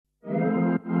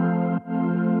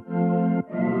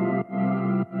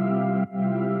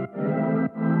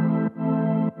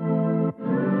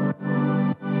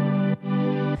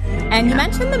And you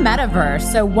mentioned the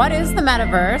metaverse. So what is the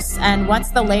metaverse and what's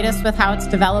the latest with how it's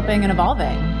developing and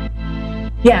evolving?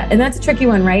 Yeah, and that's a tricky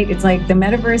one, right? It's like the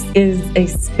metaverse is a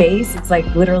space. It's like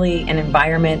literally an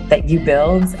environment that you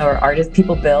build or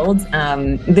people build.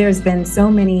 There's been so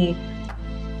many,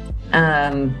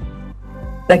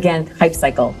 again, hype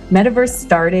cycle. Metaverse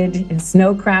started, and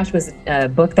Snow Crash was a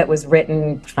book that was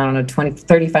written,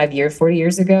 35 years, 40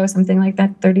 years ago, something like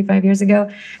that, 35 years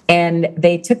ago. And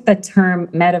they took the term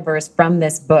metaverse from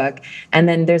this book. And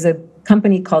then there's a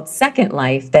company called Second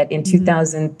Life that in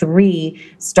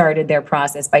 2003 started their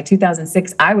process. By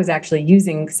 2006, I was actually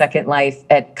using Second Life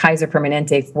at Kaiser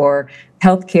Permanente for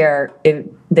healthcare.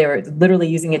 They were literally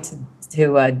using it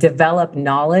to develop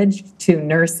knowledge to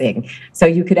nursing. So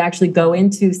you could actually go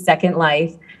into Second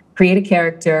Life, create a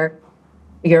character,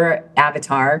 your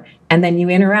avatar, and then you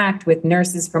interact with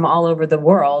nurses from all over the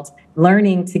world,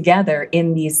 learning together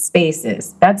in these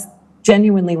spaces. That's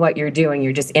genuinely what you're doing.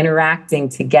 You're just interacting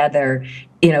together,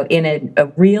 in a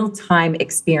real-time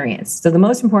experience. So the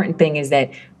most important thing is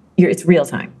that it's real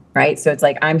time, right? So it's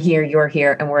like, I'm here, you're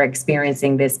here, and we're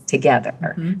experiencing this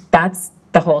together. Mm-hmm. That's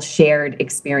the whole shared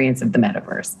experience of the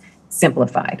metaverse,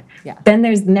 simplified. Yeah. Then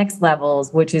there's next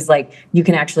levels, which is like you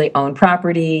can actually own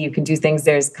property. You can do things.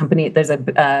 There's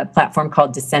a platform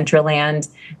called Decentraland.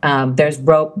 There's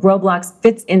Roblox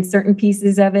fits in certain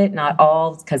pieces of it, not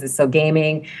all because it's so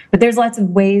gaming. But there's lots of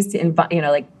ways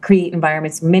to create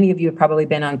environments. Many of you have probably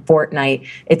been on Fortnite.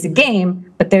 It's a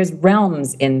game, but there's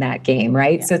realms in that game,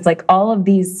 right? Yeah. So it's like all of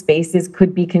these spaces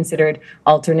could be considered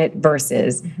alternate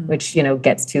verses, which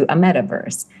gets to a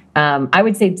metaverse. I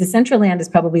would say Decentraland is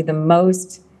probably the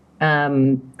most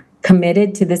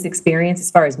committed to this experience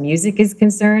as far as music is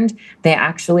concerned. They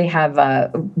actually have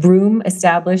a room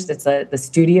established. It's the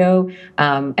studio,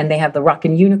 and they have the Rock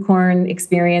and Unicorn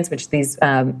experience, which this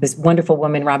wonderful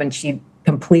woman, Robin, she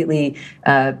completely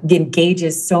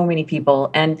engages so many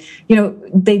people. And,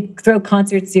 they throw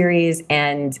concert series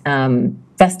and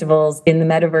festivals in the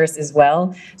metaverse as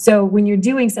well. So when you're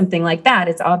doing something like that,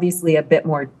 it's obviously a bit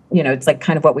more, it's like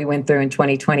kind of what we went through in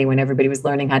 2020 when everybody was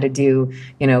learning how to do,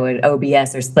 an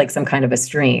OBS or like some kind of a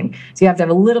stream. So you have to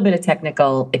have a little bit of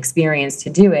technical experience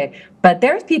to do it. But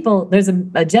there's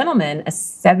a gentleman, a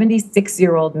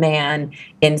 76-year-old man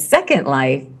in Second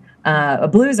Life, a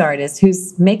blues artist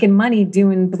who's making money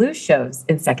doing blues shows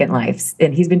in Second Life.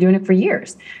 And he's been doing it for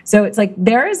years. So it's like,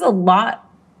 there is a lot.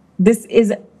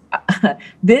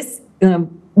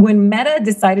 When Meta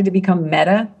decided to become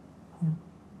Meta,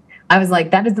 I was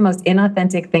like, that is the most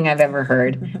inauthentic thing I've ever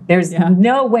heard. There's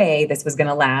no way this was going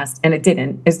to last. And it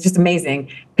didn't. It's just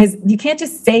amazing because you can't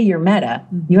just say you're Meta.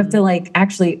 You have to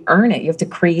actually earn it. You have to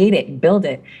create it and build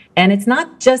it. And it's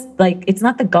not just it's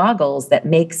not the goggles that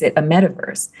makes it a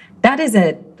metaverse. That is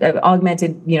an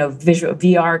augmented, visual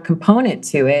VR component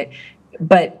to it.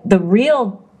 But the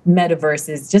real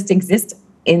metaverses just exist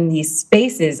in these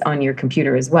spaces on your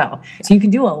computer as well. So you can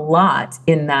do a lot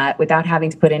in that without having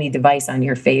to put any device on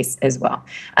your face as well.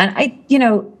 And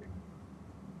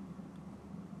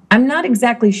I'm not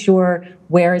exactly sure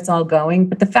where it's all going,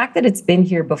 but the fact that it's been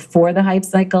here before the hype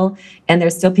cycle and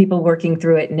there's still people working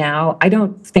through it now, I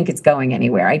don't think it's going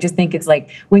anywhere. I just think it's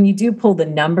like when you do pull the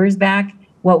numbers back,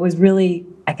 what was really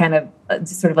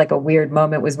sort of like a weird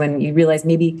moment was when you realize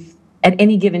maybe at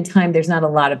any given time, there's not a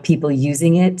lot of people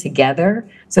using it together.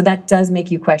 So that does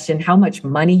make you question how much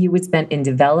money you would spend in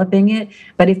developing it.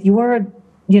 But if you're,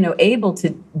 able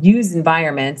to use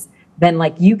environments, then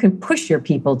you can push your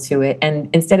people to it. And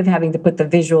instead of having to put the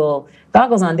visual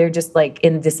goggles on, they're just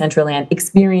in Decentraland,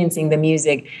 experiencing the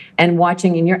music and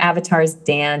watching in your avatars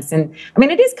dance. And I mean,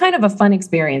 it is kind of a fun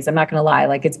experience. I'm not going to lie.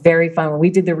 It's very fun. When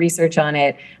we did the research on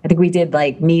it, I think we did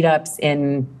meetups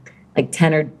in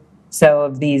 10 or so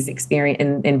of these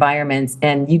environments,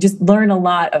 and you just learn a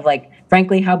lot of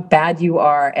frankly how bad you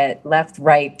are at left,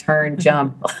 right, turn,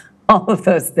 jump, all of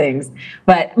those things.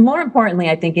 But more importantly,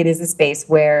 I think it is a space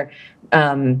where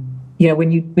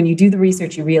when you do the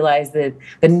research, you realize that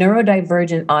the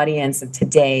neurodivergent audience of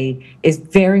today is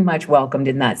very much welcomed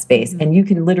in that space, and you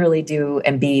can literally do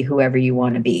and be whoever you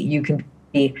want to be. You can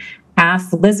be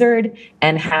half lizard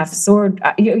and half sword.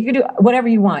 You can do whatever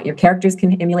you want. Your characters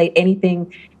can emulate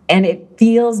anything. And it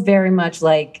feels very much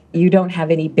like you don't have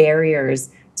any barriers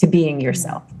to being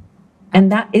yourself.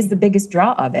 And that is the biggest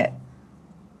draw of it.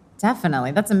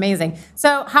 Definitely. That's amazing.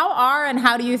 So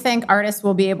how do you think artists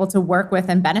will be able to work with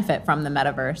and benefit from the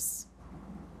metaverse?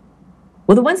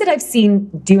 Well, the ones that I've seen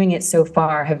doing it so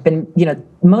far have been,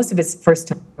 most of it's first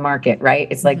to market, right?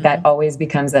 It's that always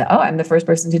becomes I'm the first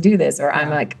person to do this, or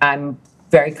I'm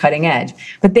very cutting edge.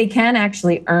 But they can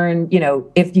actually earn,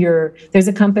 if there's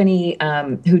a company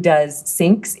who does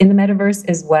syncs in the metaverse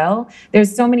as well.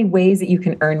 There's so many ways that you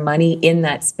can earn money in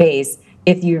that space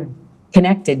if you're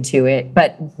connected to it.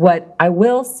 But what I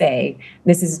will say,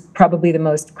 this is probably the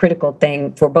most critical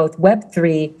thing for both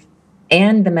Web3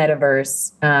 and the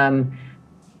metaverse,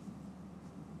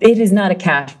 it is not a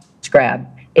cash grab.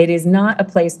 It is not a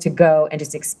place to go and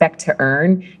just expect to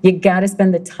earn. You got to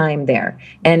spend the time there.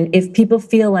 And if people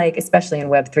feel like, especially in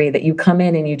Web3, that you come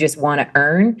in and you just want to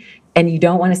earn and you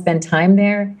don't want to spend time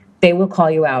there, they will call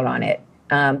you out on it.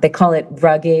 They call it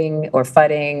rugging or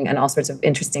fudding and all sorts of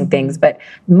interesting things. But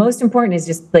most important is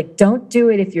just like, don't do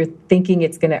it if you're thinking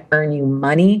it's going to earn you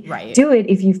money. Right. Do it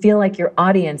if you feel like your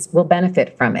audience will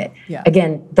benefit from it. Yeah.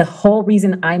 Again, the whole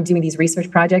reason I'm doing these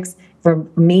research projects for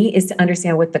me is to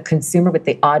understand what the consumer, what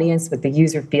the audience, what the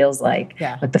user feels like,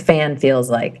 what the fan feels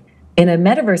like. In a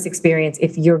metaverse experience,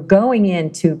 if you're going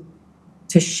in to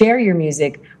share your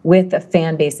music with a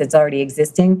fan base that's already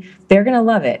existing, they're going to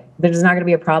love it. There's not going to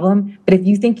be a problem. But if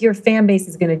you think your fan base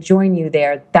is going to join you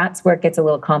there, that's where it gets a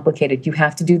little complicated. You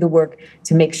have to do the work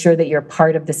to make sure that you're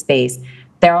part of the space.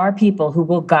 There are people who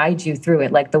will guide you through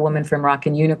it, like the woman from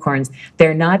Rockin' Unicorns.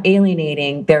 They're not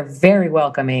alienating. They're very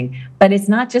welcoming. But it's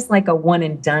not just like a one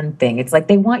and done thing. It's like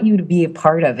they want you to be a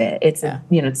part of it. It's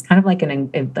it's kind of like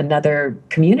another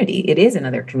community. It is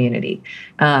another community.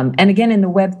 And again, in the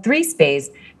Web3 space,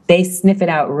 they sniff it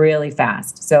out really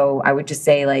fast. So I would just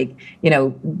say, like,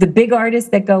 the big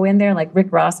artists that go in there, like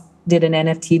Rick Ross did an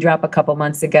NFT drop a couple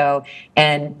months ago,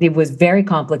 and it was very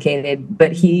complicated,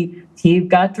 but he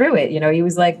got through it. He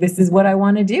was like, this is what I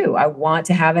want to do. I want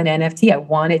to have an NFT. I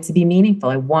want it to be meaningful.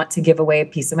 I want to give away a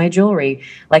piece of my jewelry.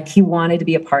 Like, he wanted to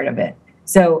be a part of it.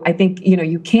 So I think,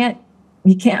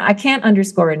 I can't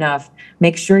underscore enough,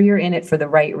 make sure you're in it for the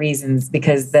right reasons,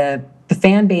 because the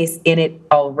fan base in it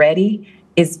already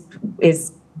is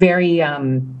very,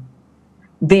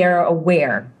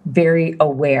 they're very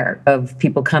aware of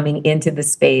people coming into the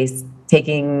space,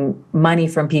 taking money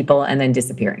from people, and then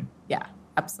disappearing. Yeah,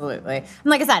 absolutely. And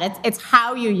like I said, it's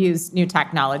how you use new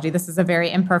technology. This is a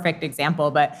very imperfect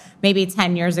example, but maybe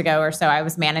 10 years ago or so, I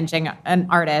was managing an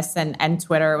artist and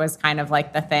Twitter was kind of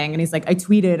like the thing. And he's like, I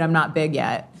tweeted, I'm not big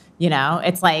yet.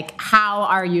 It's like, how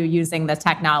are you using the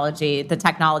technology? The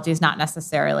technology is not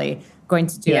necessarily going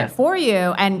to do it for you.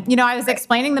 And, I was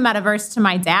explaining the metaverse to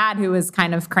my dad, who was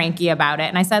kind of cranky about it.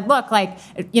 And I said, look, like,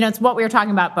 it's what we were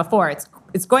talking about before.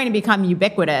 It's going to become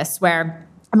ubiquitous, where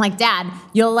I'm like, Dad,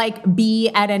 you'll like be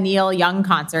at a Neil Young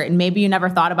concert and maybe you never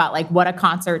thought about like what a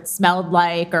concert smelled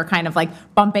like, or kind of like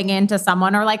bumping into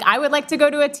someone, or like, I would like to go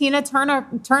to a Tina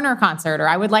Turner concert, or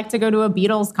I would like to go to a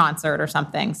Beatles concert or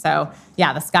something. So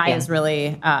yeah, the sky is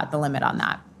really the limit on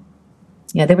that.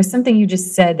 Yeah, there was something you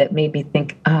just said that made me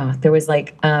think, there was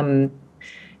like, it's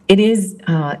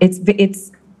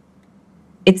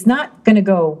not going to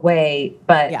go away,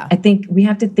 but I think we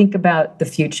have to think about the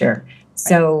future.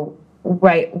 So,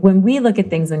 when we look at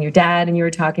things, when your dad and you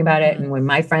were talking about it, and when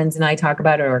my friends and I talk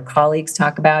about it, or our colleagues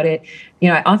talk about it,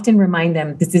 I often remind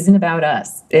them, this isn't about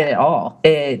us at all.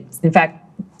 It's, in fact,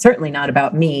 certainly not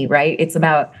about me, right? It's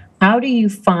about, how do you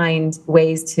find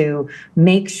ways to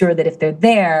make sure that if they're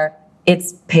there,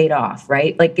 it's paid off,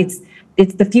 right? Like, it's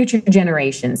the future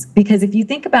generations. Because if you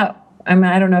think about,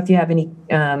 I don't know if you have any,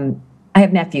 I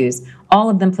have nephews. All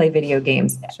of them play video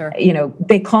games. Sure.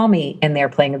 They call me and they're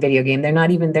playing a video game. They're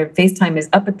not even, their FaceTime is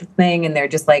up at the thing and they're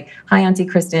just like, hi, Auntie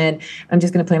Kristin, I'm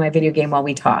just going to play my video game while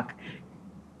we talk.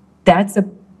 That's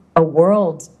a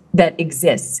world that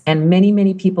exists. And many,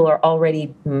 many people are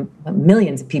already,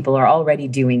 millions of people are already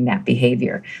doing that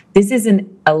behavior. This isn't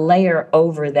a layer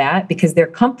over that, because their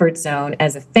comfort zone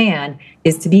as a fan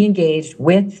is to be engaged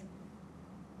with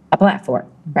a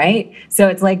platform, right? So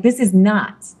it's like, this is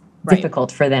not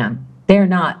difficult for them.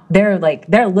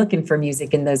 They're looking for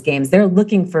music in those games. They're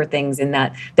looking for things in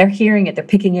that. They're hearing it. They're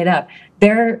picking it up.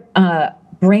 Their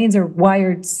brains are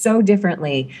wired so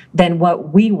differently than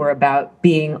what we were about,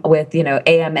 being with,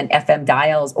 AM and FM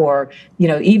dials, or,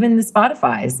 even the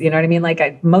Spotifys, you know what I mean?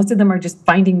 Like, most of them are just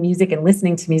finding music and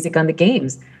listening to music on the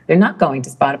games. They're not going to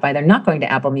Spotify. They're not going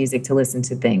to Apple Music to listen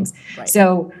to things. Right.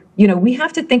 So, we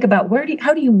have to think about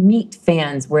how do you meet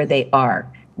fans where they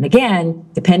are? And again,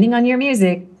 depending on your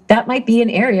music, that might be an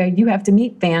area you have to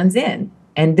meet fans in.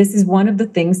 And this is one of the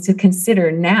things to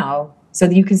consider now, so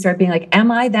that you can start being like,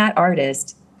 am I that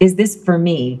artist? Is this for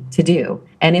me to do?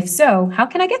 And if so, how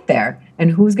can I get there?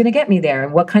 And who's going to get me there?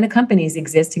 And what kind of companies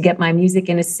exist to get my music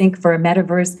in a sync for a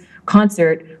metaverse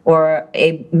concert or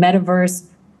a metaverse?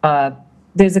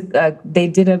 They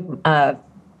did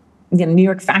New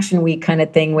York Fashion Week kind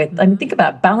of thing with, I mean, think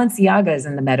about Balenciaga's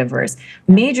in the metaverse.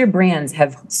 Major brands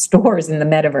have stores in the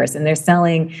metaverse, and they're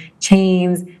selling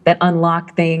chains that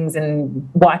unlock things and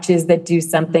watches that do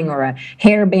something, or a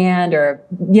hairband, or,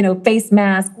 face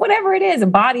mask, whatever it is, a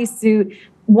bodysuit.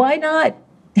 Why not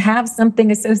have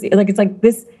something associated? Like, it's like,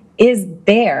 this is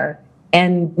there.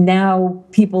 And now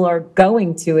people are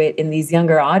going to it in these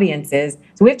younger audiences.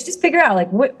 So we have to just figure out, like,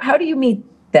 how do you meet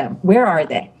them? Where are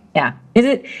they? Yeah.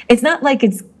 It's not like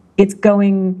it's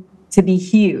going to be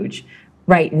huge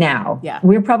right now. Yeah.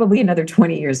 We're probably another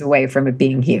 20 years away from it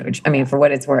being huge. I mean, for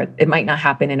what it's worth, it might not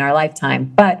happen in our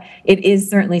lifetime, but it is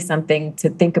certainly something to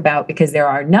think about, because there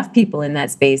are enough people in that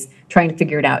space trying to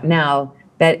figure it out now,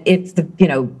 that if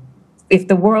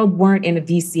the world weren't in a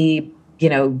VC,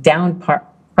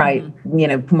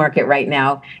 market right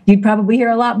now, you'd probably hear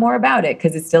a lot more about it,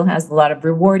 because it still has a lot of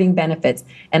rewarding benefits.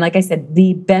 And like I said,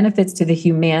 the benefits to the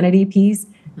humanity piece,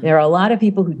 there are a lot of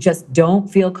people who just don't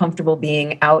feel comfortable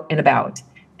being out and about.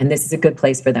 And this is a good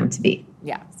place for them to be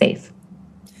safe.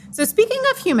 So speaking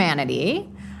of humanity,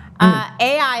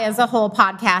 AI is a whole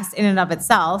podcast in and of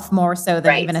itself, more so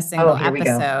than even a single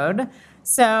episode.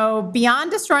 So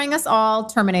beyond destroying us all,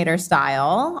 Terminator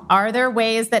style, are there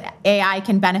ways that AI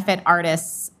can benefit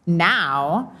artists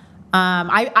now?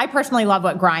 I personally love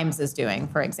what Grimes is doing,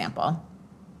 for example.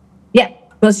 Yeah.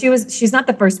 Well, she's not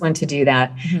the first one to do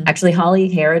that. Actually, Holly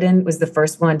Harridan was the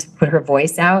first one to put her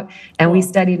voice out. And we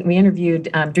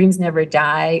interviewed Dreams Never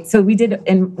Die. So we did,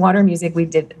 in Water Music,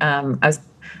 I was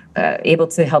able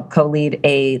to help co-lead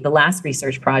the last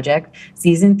research project,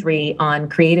 season 3, on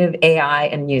creative AI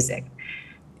and music.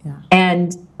 Yeah.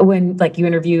 And when, like, you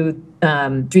interview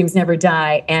Dreams Never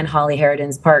Die and Holly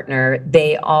Harridan's partner,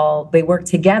 they worked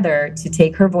together to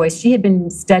take her voice. She had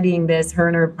been studying this, her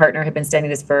and her partner had been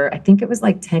studying this for, I think it was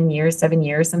like 10 years, 7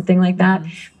 years, something like that.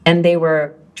 And they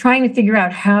were trying to figure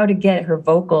out how to get her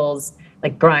vocals,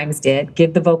 like Grimes did,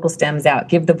 give the vocal stems out,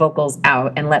 give the vocals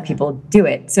out, and let people do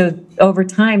it. So over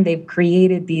time, they've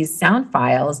created these sound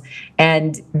files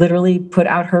and literally put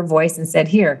out her voice and said,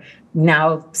 here,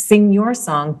 now sing your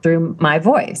song through my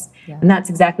voice. Yeah. And that's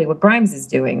exactly what Grimes is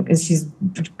doing.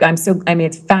 And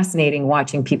it's fascinating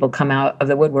watching people come out of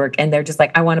the woodwork, and they're just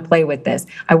like, I want to play with this.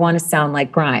 I want to sound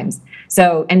like Grimes.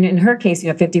 So, and in her case,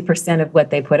 50% of what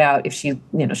they put out, if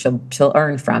she'll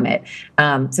earn from it.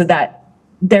 So that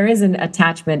there is an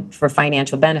attachment for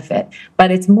financial benefit,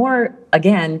 but it's more,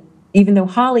 again, even though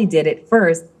Holly did it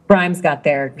first, Grimes got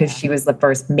there because she was the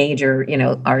first major,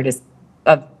 artist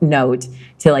of note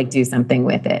to, like, do something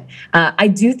with it. I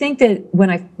do think that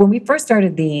when we first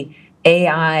started the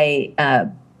AI,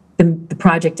 the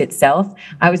project itself,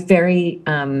 I was very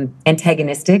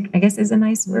antagonistic, I guess is a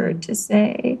nice word to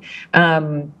say.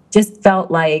 Just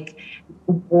felt like,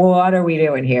 what are we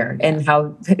doing here? And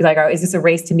how, like, is this a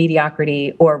race to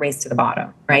mediocrity or a race to the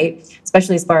bottom, right?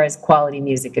 Especially as far as quality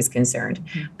music is concerned.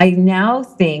 I now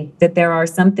think that there are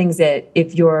some things that,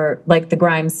 if you're like the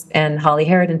Grimes and Holly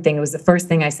Harridan thing, it was the first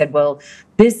thing I said, well,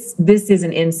 this is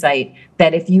an insight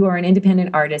that if you are an independent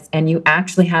artist and you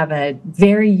actually have a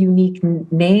very unique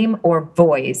name or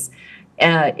voice,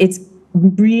 it's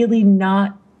really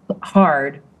not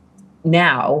hard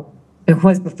now. It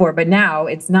was before, but now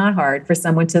it's not hard for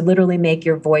someone to literally make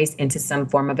your voice into some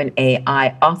form of an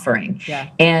AI offering. Yeah.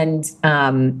 And,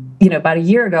 about a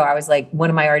year ago, I was like, one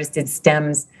of my artists did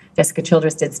stems. Jessica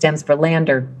Childress did stems for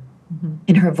Lander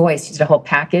in her voice. She did a whole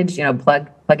package,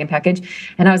 plug-in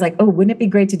package. And I was like, oh, wouldn't it be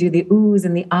great to do the oohs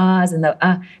and the ahs and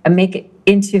the and make it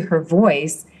into her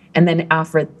voice and then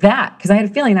offer that? Because I had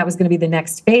a feeling that was going to be the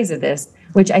next phase of this,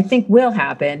 which I think will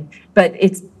happen. But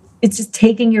it's just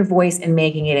taking your voice and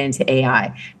making it into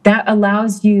AI. That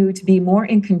allows you to be more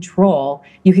in control.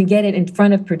 You can get it in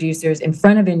front of producers, in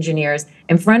front of engineers,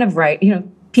 in front of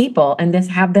people, and then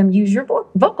have them use your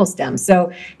vocal stems.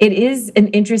 So it is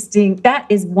that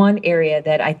is one area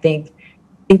that I think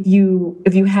if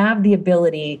you have the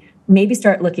ability, maybe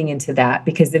start looking into that,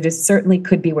 because it certainly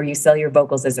could be where you sell your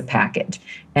vocals as a package.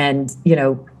 And,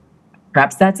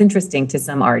 perhaps that's interesting to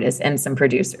some artists and some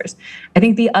producers. I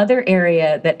think the other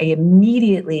area that I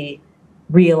immediately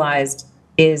realized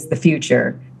is the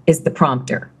future is the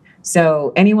prompter.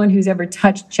 So anyone who's ever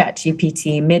touched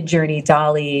ChatGPT, Midjourney,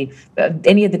 DALL-E,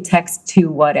 any of the text to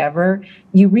whatever,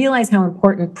 you realize how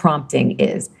important prompting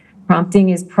is. Prompting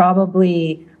is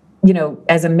probably,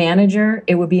 as a manager,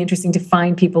 it would be interesting to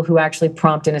find people who actually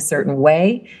prompt in a certain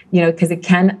way, because it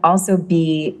can also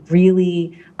be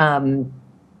really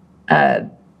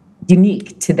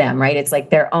unique to them, right? It's like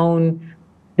their own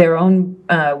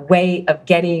way of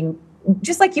getting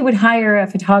just like you would hire a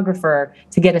photographer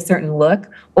to get a certain look,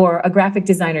 or a graphic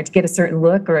designer to get a certain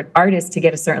look, or an artist to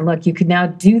get a certain look, you could now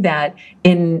do that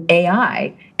in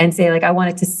AI and say, like, I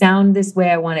want it to sound this way.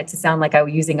 I want it to sound like I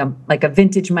was using a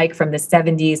vintage mic from the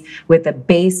 70s with a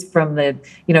bass from the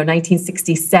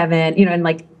 1967, and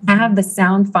like have the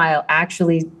sound file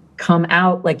actually come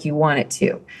out like you want it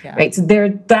to, right? So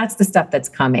that's the stuff that's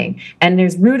coming. And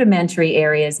there's rudimentary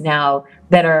areas now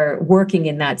that are working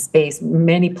in that space.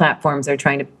 Many platforms are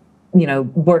trying to,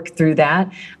 work through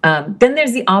that. Then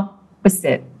there's the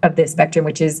opposite of this spectrum,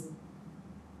 which is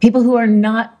people who are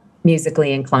not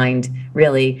musically inclined,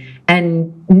 really,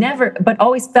 and but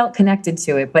always felt connected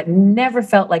to it, but never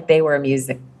felt like they were a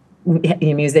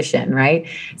musician, right?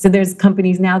 So there's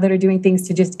companies now that are doing things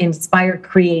to just inspire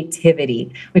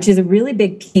creativity, which is a really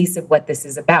big piece of what this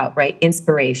is about, right?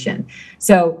 Inspiration.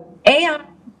 So AI,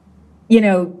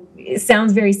 it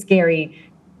sounds very scary.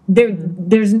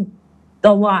 There's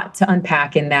a lot to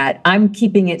unpack in that. I'm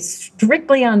keeping it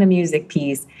strictly on the music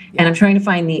piece, and I'm trying to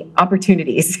find the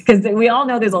opportunities, because we all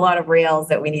know there's a lot of rails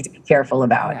that we need to be careful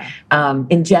about.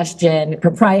 Ingestion,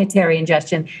 proprietary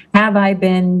ingestion. Have I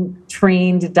been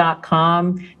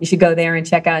trained.com? You should go there and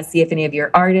check out and see if any of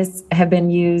your artists have been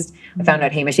used. I found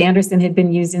out Hamish Anderson had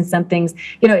been used in some things.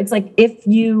 It's like, if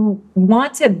you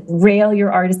want to rail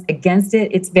your artist against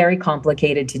it, it's very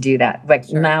complicated to do that. Like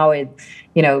now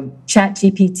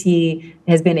ChatGPT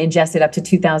has been ingested up to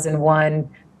 2001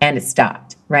 and it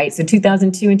stopped, right? So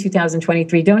 2002 and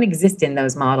 2023 don't exist in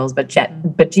those models, but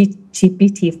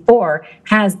GPT-4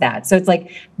 has that. So it's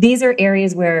like, these are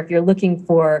areas where if you're looking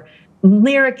for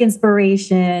lyric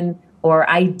inspiration or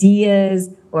ideas,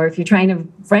 or if you're trying to,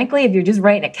 frankly, if you're just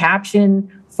writing a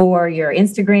caption for your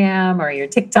Instagram or your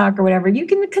TikTok or whatever, you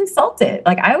can consult it.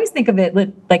 Like, I always think of it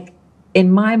like,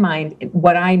 in my mind,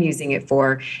 what I'm using it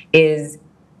for is,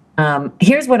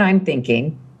 here's what I'm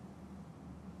thinking.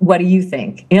 What do you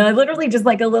think? Literally just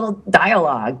like a little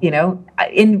dialogue,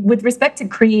 with respect to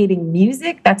creating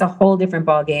music, that's a whole different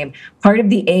ballgame. Part of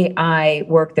the AI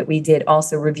work that we did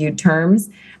also reviewed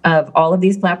terms of all of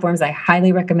these platforms. I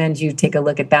highly recommend you take a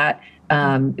look at that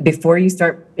before you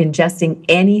start ingesting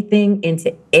anything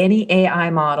into any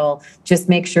AI model. Just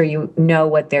make sure you know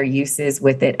what their use is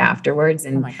with it afterwards.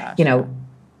 And,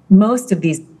 most of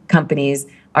these companies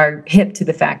are hip to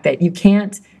the fact that you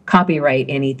can't copyright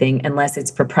anything unless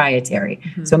it's proprietary.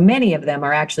 Mm-hmm. So many of them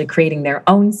are actually creating their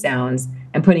own sounds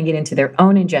and putting it into their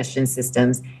own ingestion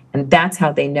systems. And that's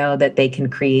how they know that they can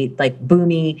create like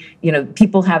boomy,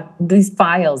 people have these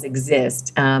files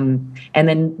exist. And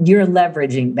then you're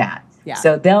leveraging that. Yeah.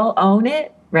 So they'll own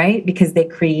it, right? Because they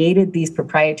created these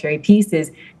proprietary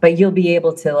pieces, but you'll be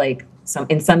able to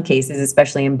in some cases,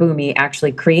 especially in Boomi,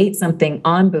 actually create something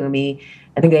on Boomi.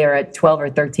 I think they are at 12 or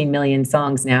 13 million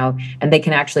songs now, and they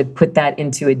can actually put that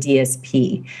into a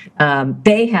DSP.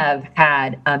 They have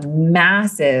had a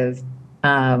massive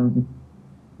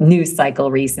news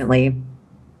cycle recently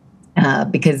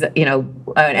because,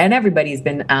 and everybody's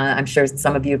been, I'm sure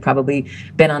some of you have probably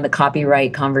been on the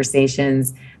copyright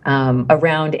conversations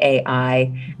around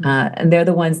AI. And they're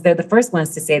the first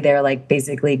ones to say they're like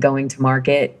basically going to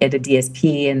market at a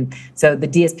DSP. And so the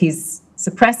DSPs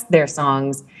suppressed their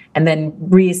songs and then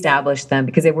reestablished them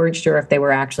because they weren't sure if they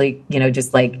were actually,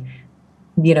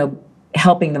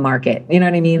 helping the market. You know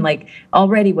what I mean? Like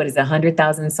already, what is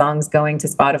 100,000 songs going to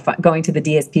Spotify, going to the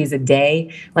DSPs a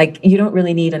day? Like you don't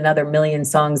really need another million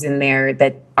songs in there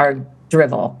that are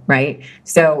drivel, right?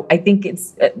 So I think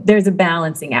there's a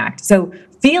balancing act. So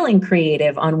feeling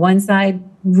creative on one side,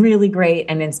 really great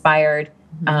and inspired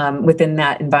within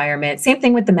that environment. Same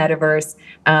thing with the metaverse.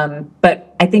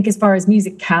 But I think as far as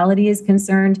musicality is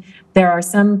concerned, there are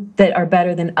some that are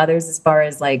better than others as far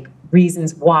as like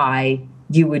reasons why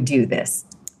you would do this.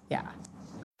 Yeah.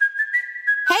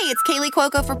 Hey, it's Kaylee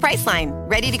Cuoco for Priceline.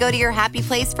 Ready to go to your happy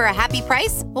place for a happy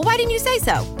price? Well, why didn't you say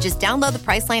so? Just download the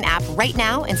Priceline app right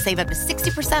now and save up to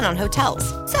 60% on hotels.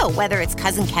 So whether it's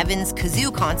Cousin Kevin's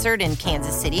Kazoo Concert in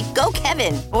Kansas City, go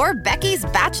Kevin, or Becky's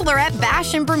Bachelorette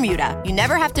Bash in Bermuda, you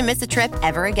never have to miss a trip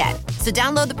ever again. So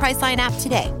download the Priceline app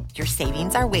today. Your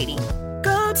savings are waiting.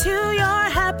 Go to your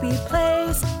happy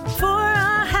place for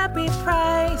a happy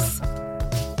price.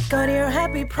 Go to your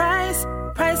happy price,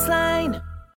 Priceline.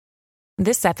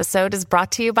 This episode is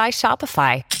brought to you by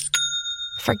Shopify.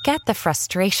 Forget the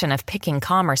frustration of picking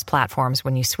commerce platforms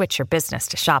when you switch your business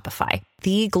to Shopify,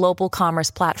 the global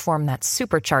commerce platform that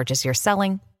supercharges your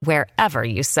selling wherever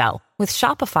you sell. With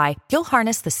Shopify, you'll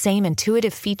harness the same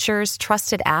intuitive features,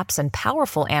 trusted apps, and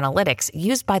powerful analytics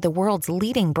used by the world's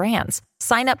leading brands.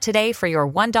 Sign up today for your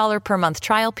 $1 per month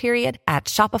trial period at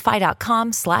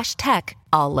shopify.com/tech,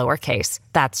 all lowercase.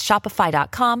 That's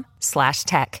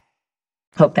shopify.com/tech.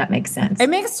 Hope that makes sense. It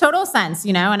makes total sense,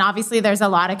 and obviously there's a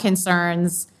lot of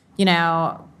concerns,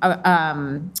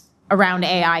 around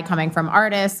AI coming from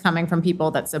artists, coming from people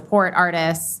that support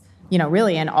artists,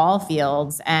 really in all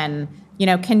fields. And,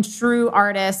 can true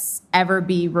artists ever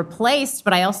be replaced?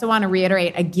 But I also want to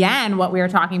reiterate again what we were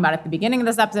talking about at the beginning of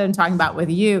this episode and talking about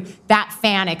with you, that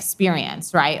fan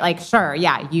experience, right? Like, sure,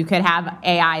 yeah, you could have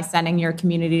AI sending your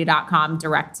community.com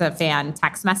direct to fan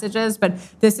text messages, but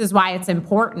this is why it's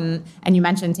important. And you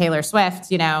mentioned Taylor Swift,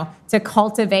 to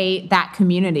cultivate that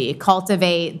community,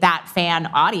 cultivate that fan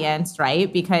audience,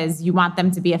 right? Because you want them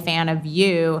to be a fan of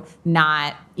you,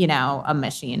 not, a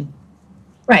machine.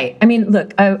 Right. I mean,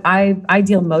 look, I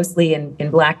deal mostly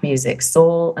in Black music,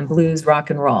 soul and blues, rock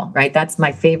and roll, right? That's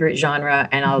my favorite genre,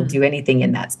 and I'll do anything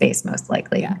in that space, most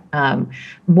likely. Yeah.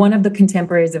 One of the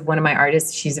contemporaries of one of my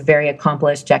artists, she's a very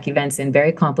accomplished, Jackie Venson, very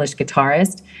accomplished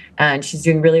guitarist, and she's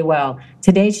doing really well.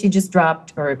 Today, she just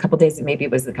dropped, or maybe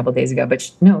it was a couple of days ago, but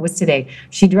no, it was today.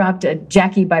 She dropped a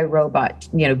Jackie by Robot,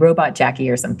 Robot Jackie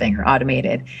or something, or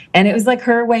automated. And it was like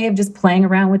her way of just playing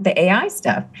around with the AI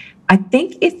stuff. I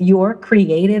think if you're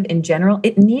creative in general,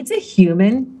 it needs a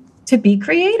human to be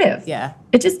creative. Yeah.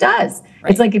 It just does.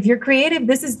 Right. It's like if you're creative,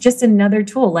 this is just another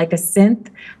tool, like a synth,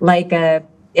 like a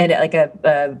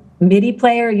MIDI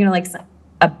player, like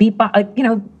a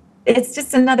beatbox, it's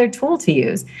just another tool to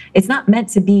use. It's not meant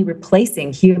to be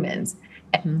replacing humans.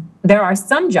 Mm-hmm. There are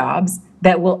some jobs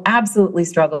that will absolutely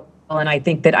struggle. And I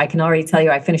think that I can already tell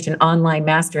you, I finished an online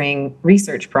mastering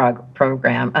research project,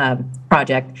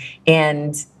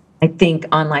 and I think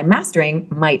online mastering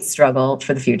might struggle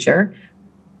for the future.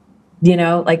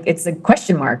 Like it's a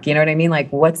question mark, you know what I mean?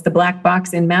 Like, what's the black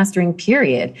box in mastering,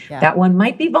 period? Yeah. That one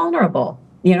might be vulnerable.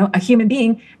 A human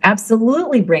being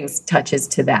absolutely brings touches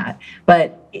to that,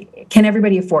 but can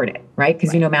everybody afford it, right?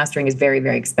 Because, mastering is very,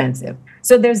 very expensive.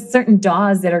 So there's certain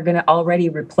DAWs that are going to already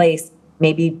replace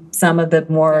maybe some of the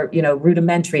more,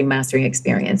 rudimentary mastering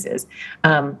experiences.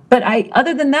 But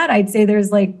other than that, I'd say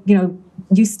there's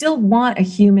you still want a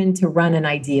human to run an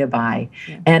idea by.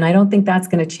 Yeah. And I don't think that's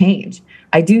going to change.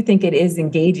 I do think it is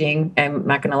engaging. I'm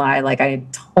not going to lie. I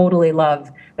totally love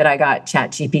that I got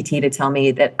ChatGPT to tell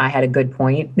me that I had a good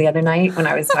point the other night when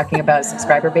I was talking about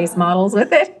subscriber-based models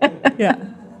with it. Yeah.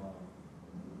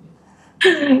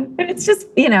 And it's just,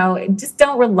 just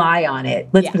don't rely on it.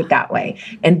 Let's put it that way.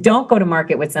 And don't go to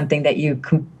market with something that you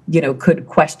could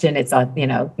question its,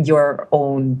 your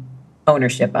own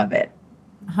ownership of it.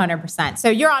 100%. So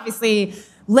you're obviously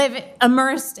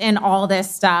immersed in all this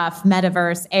stuff,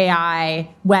 metaverse, AI,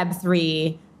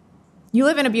 web3. You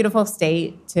live in a beautiful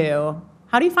state too.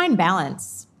 How do you find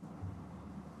balance?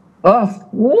 Oh,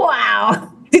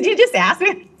 wow. Did you just ask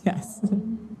me? Yes.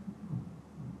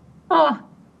 Oh,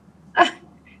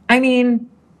 I mean,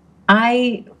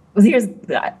 I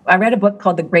read a book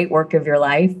called The Great Work of Your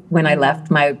Life when I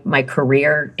left my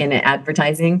career in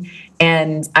advertising,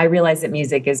 and I realized that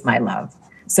music is my love.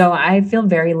 So I feel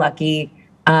very lucky.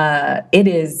 It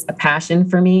is a passion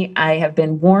for me. I have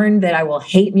been warned that I will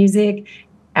hate music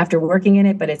after working in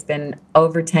it, but it's been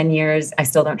over 10 years. I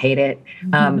still don't hate it.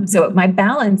 So my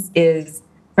balance is,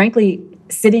 frankly,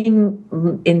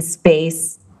 sitting in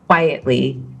space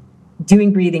quietly,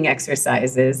 doing breathing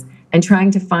exercises, and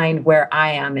trying to find where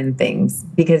I am in things,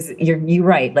 because you're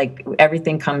right.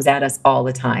 Everything comes at us all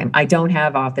the time. I don't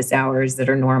have office hours that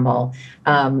are normal.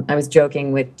 I was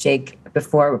joking with Jake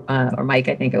before, or Mike,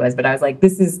 I think it was, but I was like,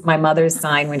 this is my mother's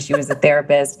sign when she was a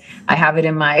therapist. I have it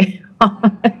in my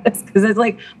office because it's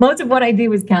most of what I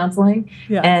do is counseling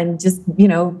and just,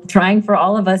 trying for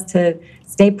all of us to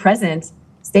stay present,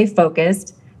 stay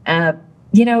focused, and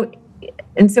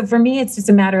so for me, it's just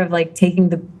a matter of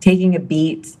taking a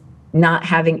beat, not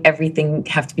having everything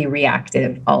have to be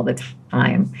reactive all the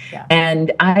time. Yeah.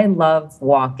 And I love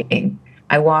walking.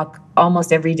 I walk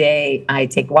almost every day. I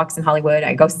take walks in Hollywood.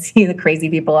 I go see the crazy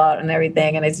people out and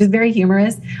everything. And it's just very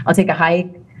humorous. I'll take a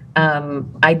hike.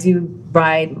 I do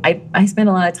ride. I spend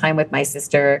a lot of time with my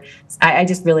sister. I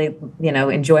just really,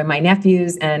 enjoy my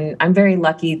nephews. And I'm very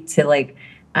lucky to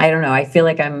I don't know. I feel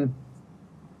like I'm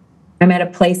at a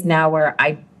place now where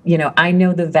I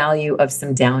know the value of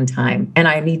some downtime, and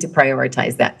I need to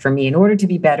prioritize that for me in order to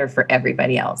be better for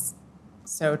everybody else.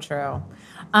 So true.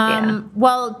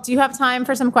 Well, do you have time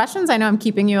for some questions? I know I'm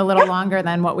keeping you a little longer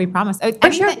than what we promised.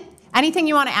 Anything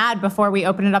you want to add before we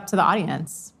open it up to the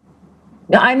audience?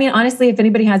 No, I mean, honestly, if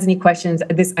anybody has any questions,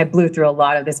 I blew through a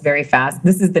lot of this very fast.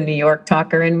 This is the New York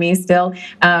talker in me still.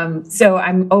 So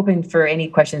I'm open for any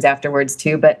questions afterwards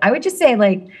too. But I would just say,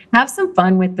 like, have some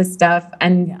fun with the stuff.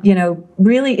 And,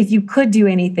 really, if you could do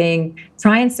anything,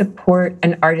 try and support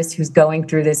an artist who's going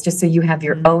through this, just so you have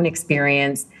your own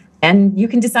experience. And you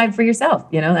can decide for yourself.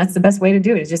 That's the best way to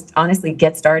do it, is just honestly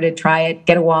get started, try it,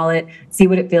 get a wallet, see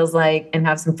what it feels like, and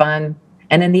have some fun.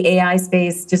 And in the AI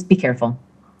space, just be careful.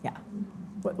 Yeah.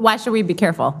 Why should we be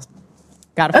careful?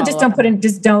 Just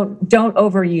don't don't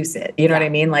overuse it. You know what I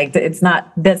mean? Like, that's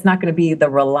not going to be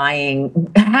the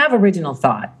have original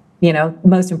thought,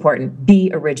 most important,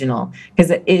 be original,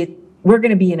 because we're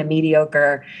going to be in a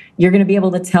mediocre, you're going to be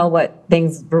able to tell what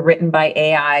things were written by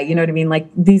AI. You know what I mean? Like,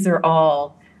 these are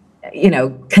all,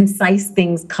 concise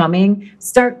things coming.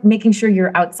 Start making sure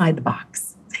you're outside the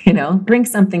box, bring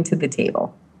something to the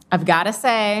table. I've got to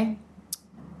say,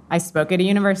 I spoke at a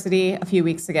university a few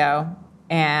weeks ago,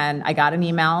 and I got an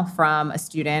email from a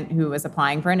student who was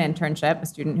applying for an internship, a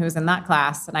student who was in that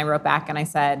class. And I wrote back and I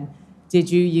said,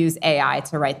 did you use AI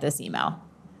to write this email?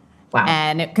 Wow.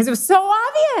 And because it was so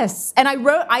obvious. And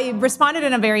I responded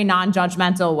in a very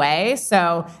non-judgmental way.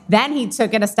 So then he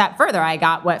took it a step further. I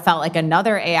got what felt like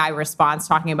another AI response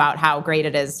talking about how great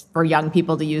it is for young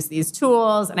people to use these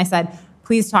tools. And I said,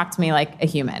 please talk to me like a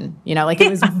human. It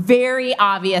was very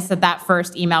obvious that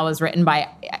first email was written by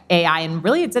AI, and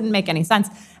really it didn't make any sense.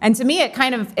 And to me, it's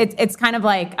kind of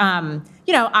like,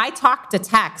 I talk to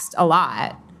text a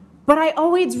lot, but I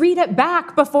always read it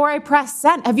back before I press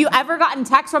send. Have you ever gotten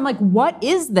text where I'm like, what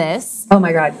is this? Oh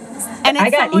my God. And I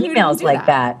got emails like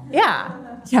that. Yeah.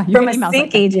 Yeah. From a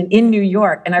sync agent in New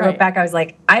York. And I wrote back, I was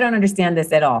like, I don't understand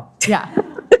this at all. Yeah.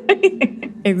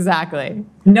 Exactly.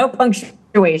 No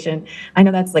punctuation. I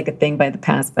know that's like a thing by the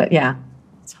past, but yeah.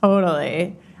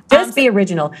 Totally. Just be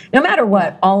original. No matter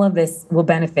what, all of this will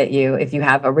benefit you if you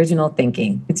have original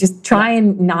thinking. It's just try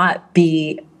and not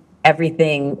be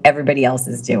everything everybody else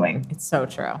is doing. It's so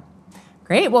true.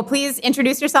 Great. Well, please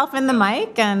introduce yourself in the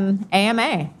mic and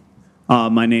AMA.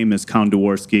 My name is Count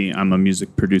Dworsky. I'm a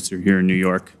music producer here in New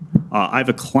York. I have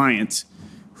a client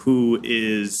who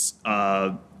is,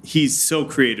 he's so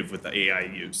creative with the AI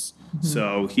use. Mm-hmm.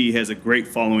 So he has a great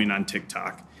following on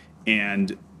TikTok.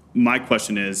 And my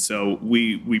question is, so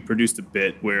we produced a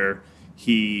bit where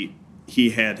he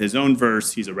had his own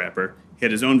verse. He's a rapper. He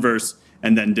had his own verse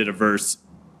and then did a verse.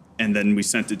 And then we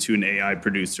sent it to an AI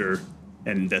producer.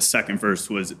 And the second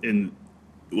verse was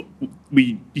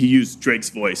he used Drake's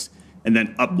voice and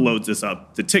then uploads this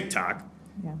up to TikTok.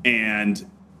 Yeah. And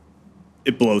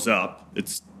it blows up.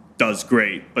 It does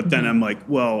great. But then I'm like,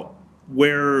 well,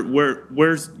 where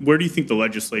do you think the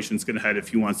legislation is going to head if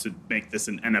he wants to make this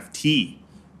an NFT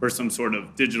or some sort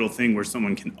of digital thing where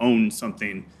someone can own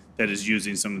something that is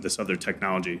using some of this other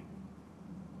technology?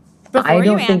 Before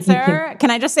you answer, can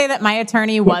I just say that my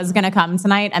attorney was going to come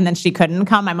tonight and then she couldn't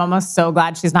come? I'm almost so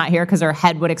glad she's not here because her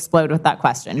head would explode with that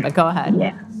question. But go ahead.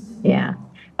 Yeah.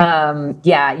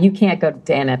 You can't go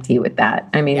to NFT with that.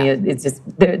 I mean, it's just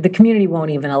the community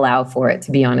won't even allow for it,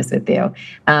 to be honest with you.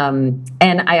 And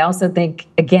I also think,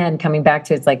 again, coming back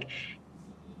to it's like,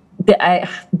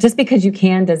 just because you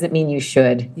can doesn't mean you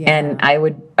should. Yeah. And I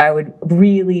would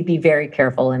really be very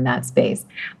careful in that space.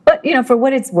 But, for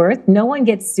what it's worth, no one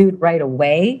gets sued right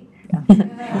away.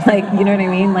 Yeah. Like, you know what I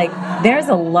mean? Like, there's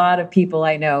a lot of people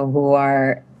I know who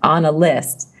are on a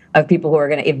list of people who are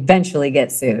going to eventually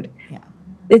get sued. Yeah.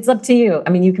 It's up to you. I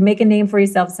mean, you can make a name for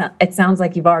yourself. It sounds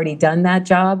like you've already done that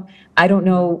job. I don't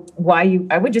know why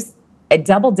I would just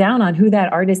double down on who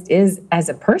that artist is as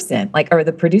a person, or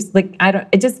the producer.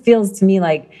 It just feels to me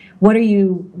like,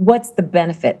 what's the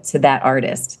benefit to that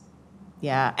artist?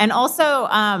 Yeah. And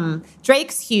also,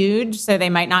 Drake's huge, so they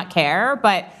might not care,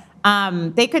 but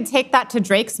they could take that to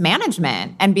Drake's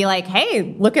management and be like,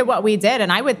 hey, look at what we did.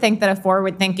 And I would think that a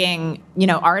forward-thinking,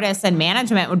 artist and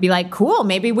management would be like, cool,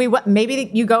 maybe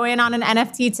you go in on an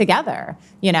NFT together,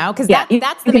 because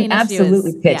that's the main issue.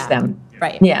 Absolutely pitch them.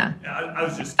 Right. Yeah.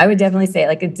 I would definitely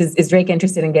say, is Drake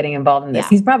interested in getting involved in this? Yeah.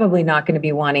 He's probably not going to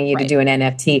be wanting you to do an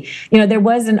NFT. There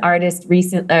was an artist an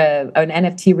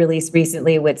NFT release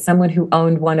recently with someone who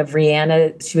owned one of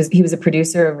Rihanna. He was a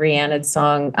producer of Rihanna's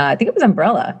song. I think it was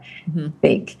Umbrella. Mm-hmm. I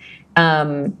think.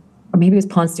 Or maybe it was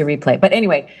Ponce to Replay. But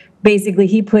anyway, basically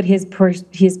he put his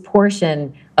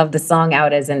portion of the song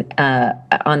out as an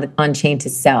on chain to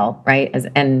sell, right?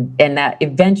 And that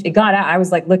eventually got out. I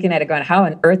was looking at it going, how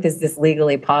on earth is this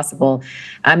legally possible?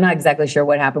 I'm not exactly sure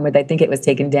what happened with it. I think it was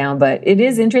taken down, but it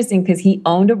is interesting because he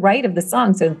owned a right of the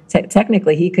song. So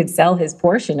technically he could sell his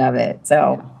portion of it.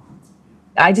 So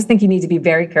I just think you need to be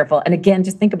very careful. And again,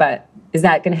 just think about it. is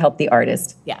that going to help the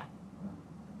artist? Yeah,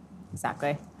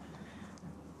 exactly.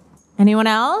 Anyone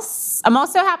else? I'm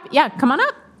also happy. Yeah, come on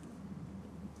up.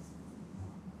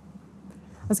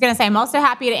 I was going to say, I'm also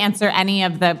happy to answer any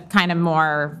of the kind of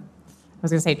more, I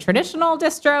was going to say traditional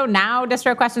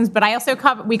distro questions, but I also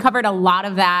we covered a lot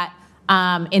of that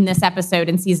in this episode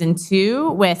in season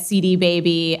 2 with CD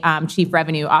Baby Chief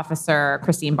Revenue Officer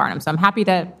Christine Barnum. So I'm happy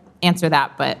to answer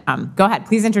that, but go ahead.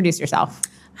 Please introduce yourself.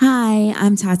 Hi,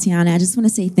 I'm Tatiana. I just want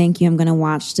to say thank you. I'm going to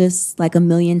watch this like a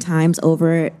million times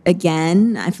over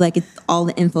again. I feel like all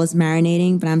the info is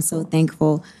marinating, but I'm so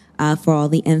thankful for all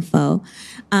the info.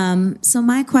 So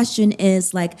my question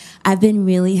is, like, I've been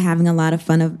really having a lot of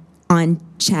fun on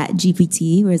Chat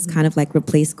GPT, where it's kind of like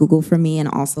replaced Google for me, and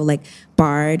also like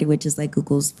Bard, which is like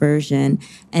Google's version,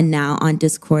 and now on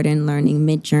Discord and learning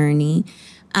Midjourney.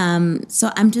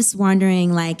 So I'm just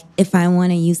wondering, like, if I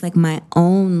want to use like my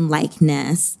own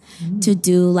likeness to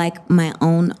do like my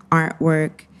own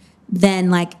artwork, then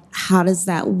like, how does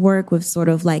that work with sort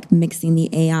of like mixing the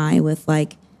AI with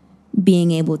like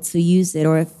being able to use it?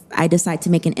 Or if I decide to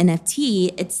make an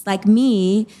NFT, it's like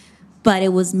me, but it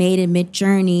was made in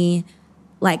Midjourney.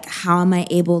 Like, how am I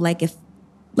able, like, if,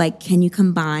 like, can you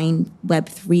combine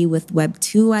Web3 with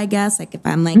Web2, I guess? Like, if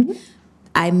I'm like,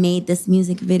 I made this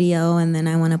music video and then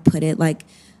I want to put it like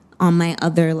on my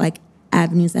other like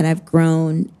avenues that I've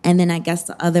grown. And then I guess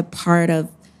the other part of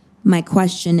my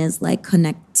question is like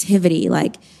connectivity.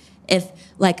 Like, if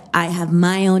like I have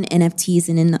my own NFTs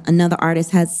and then another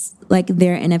artist has like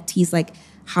their NFTs, like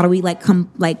how do we like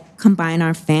combine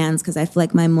our fans? Because I feel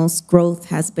like my most growth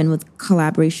has been with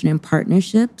collaboration and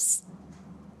partnerships.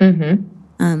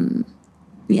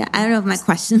 Yeah, I don't know if my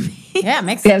question. Yeah,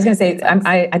 makes sense. Yeah, I was going to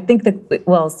say, I think that,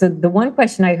 well, so the one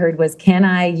question I heard was, can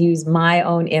I use my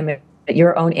own image,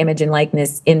 your own image and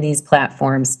likeness in these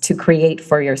platforms to create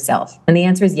for yourself? And the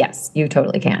answer is yes, you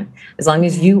totally can. As long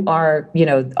as you are,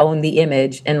 own the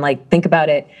image, and like think about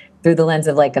it through the lens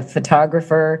of like a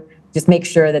photographer. Just make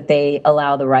sure that they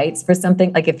allow the rights for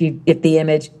something. Like if the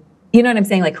image, you know what I'm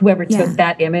saying? Like whoever took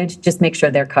that image, just make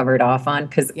sure they're covered off on,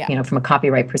 because, from a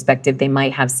copyright perspective, they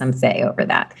might have some say over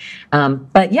that.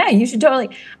 But yeah, you should totally,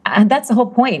 and that's the whole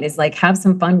point, is like have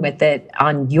some fun with it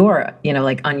on your,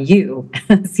 like on you,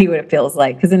 see what it feels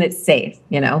like, because then it's safe,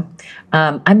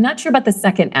 I'm not sure about the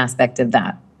second aspect of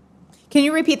that. Can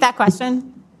you repeat that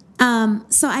question?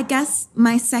 So I guess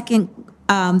my second,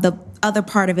 the other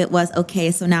part of it was, okay,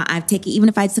 so now I've taken, even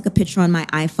if I took a picture on my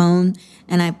iPhone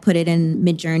and I put it in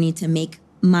Midjourney to make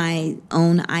my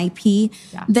own IP,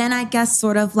 then I guess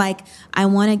sort of like I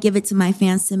want to give it to my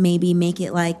fans to maybe make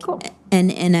it like an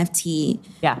NFT,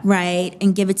 right?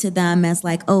 And give it to them as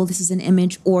like, oh, this is an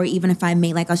image, or even if I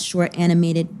make like a short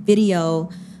animated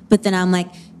video, but then I'm like,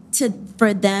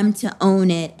 for them to own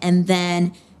it, and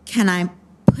then can I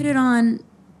put it on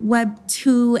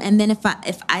Web2, and then if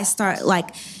I start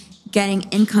like getting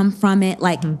income from it,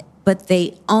 like, but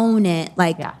they own it,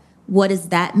 like, what does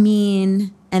that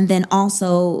mean? And then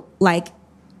also, like,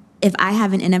 if I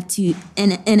have an NFT,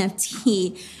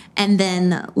 and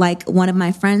then like one of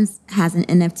my friends has an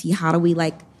NFT, how do we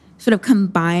like sort of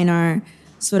combine our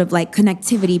sort of like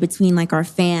connectivity between like our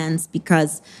fans?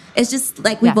 Because it's just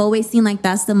like we've always seen like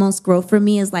that's the most growth for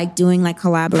me, is like doing like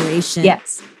collaboration.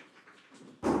 Yes.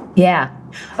 Yeah.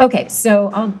 Okay.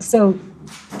 So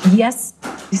yes.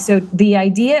 So the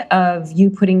idea of you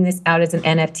putting this out as an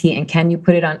NFT, and can you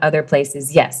put it on other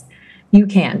places? Yes, you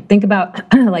can. Think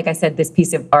about, like I said, this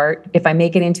piece of art. If I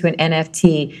make it into an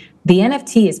NFT, the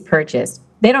NFT is purchased.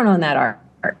 They don't own that art.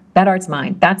 That art's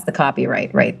mine. That's the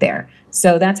copyright right there.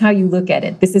 So that's how you look at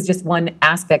it. This is just one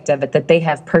aspect of it that they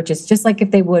have purchased, just like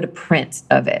if they would a print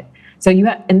of it. So you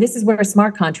have, and this is where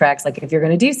smart contracts, like if you're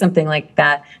going to do something like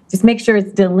that, just make sure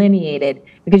it's delineated,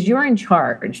 because you're in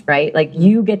charge, right? Like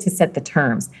you get to set the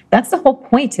terms. That's the whole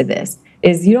point to this,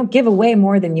 is you don't give away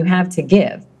more than you have to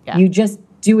give. You just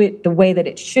do it the way that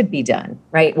it should be done,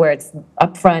 right? Where it's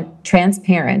upfront,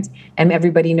 transparent, and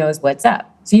everybody knows what's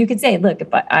up. So you could say, look, if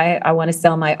I want to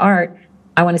sell my art,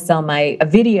 I want to sell a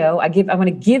video. I want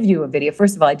to give you a video.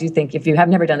 First of all, I do think if you have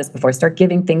never done this before, start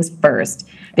giving things first,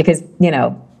 because,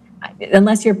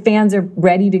 unless your fans are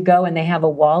ready to go and they have a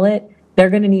wallet,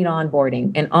 they're going to need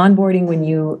onboarding. And onboarding, when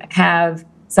you have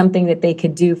something that they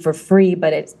could do for free,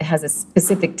 but it has a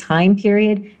specific time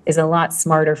period, is a lot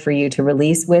smarter for you to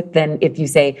release with than if you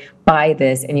say, buy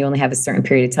this, and you only have a certain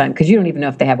period of time, because you don't even know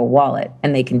if they have a wallet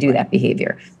and they can do that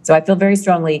behavior. So I feel very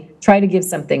strongly, try to give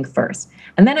something first.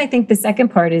 And then I think the second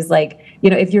part is like,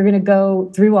 if you're going to go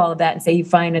through all of that and say you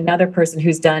find another person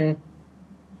who's done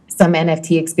some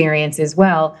NFT experience as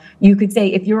well, you could say,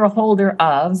 if you're a holder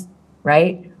of,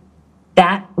 right,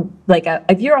 that,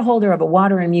 if you're a holder of a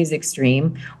water and music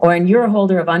stream, or you're a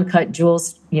holder of Uncut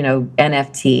Jewels,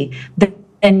 NFT,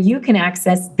 then you can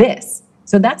access this.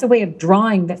 So that's a way of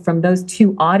drawing that from those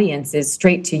two audiences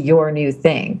straight to your new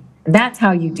thing. That's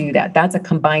how you do that. That's a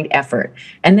combined effort.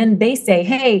 And then they say,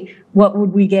 hey, what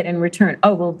would we get in return?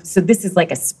 Oh, well, so this is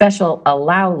like a special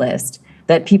allow list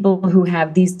that people who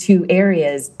have these two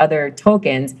areas, other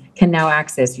tokens, can now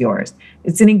access yours.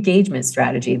 It's an engagement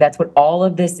strategy. That's what all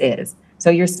of this is. So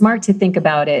you're smart to think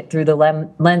about it through the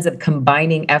lens of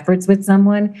combining efforts with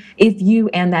someone. If you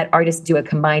and that artist do a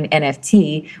combined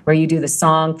NFT where you do the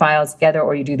song files together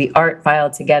or you do the art file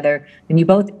together, then you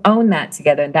both own that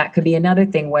together. And that could be another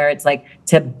thing where it's like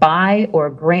to buy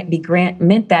or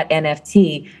mint that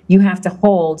NFT, you have to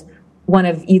hold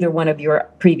either one of your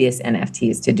previous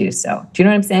NFTs to do so. Do you know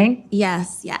what I'm saying?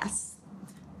 Yes.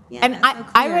 Yeah, and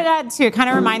I would add too, it kind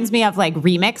of reminds me of like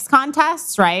remix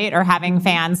contests, right? Or having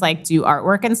fans like do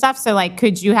artwork and stuff. So like,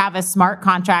 could you have a smart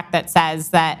contract that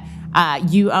says that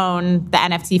you own the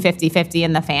NFT 50-50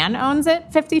 and the fan owns it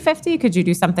 50-50? Could you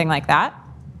do something like that?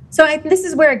 So this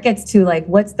is where it gets to like,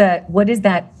 what is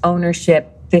that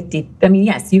ownership 50? I mean,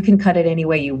 yes, you can cut it any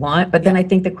way you want, but then I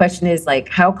think the question is like,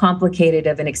 how complicated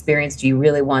of an experience do you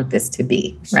really want this to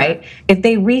be, right? If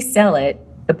they resell it,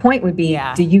 the point would be,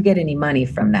 do you get any money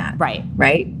from that?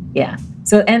 Right. Yeah.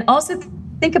 So, and also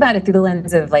think about it through the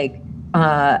lens of like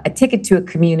a ticket to a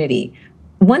community.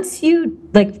 Once you,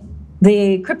 like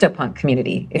the CryptoPunk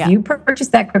community, if you purchase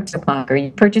that CryptoPunk or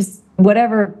you purchase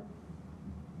whatever,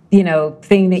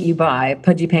 thing that you buy,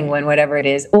 Pudgy Penguin, whatever it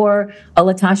is, or a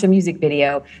Latasha music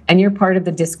video, and you're part of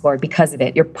the Discord because of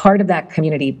it. You're part of that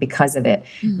community because of it.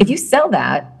 If you sell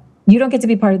that, you don't get to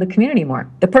be part of the community anymore.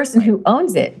 The person who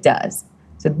owns it does.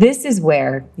 So this is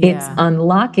where it's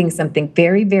unlocking something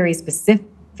very, very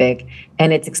specific,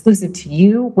 and it's exclusive to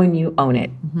you when you own it,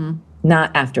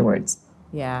 not afterwards.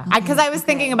 Yeah, because I was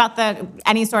thinking about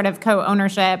any sort of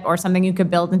co-ownership or something you could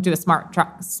build into a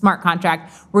smart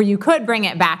contract where you could bring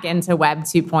it back into Web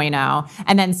 2.0,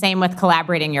 and then same with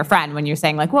collaborating your friend when you're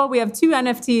saying like, well, we have two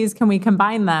NFTs, can we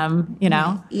combine them?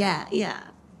 Yeah.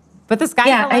 But the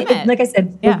sky's the limit. Like I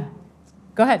said,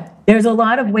 Go ahead. There's a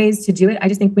lot of ways to do it. I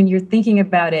just think when you're thinking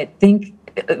about it, think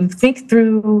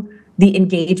through the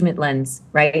engagement lens,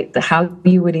 right? How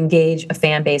you would engage a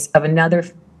fan base of another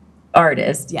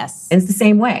artist. Yes. And it's the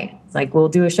same way. It's like, we'll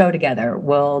do a show together.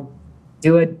 We'll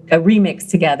do a remix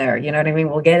together. You know what I mean?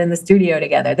 We'll get in the studio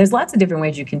together. There's lots of different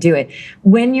ways you can do it.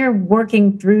 When you're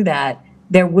working through that,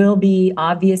 there will be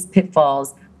obvious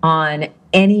pitfalls on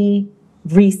any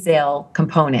resale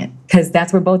component, because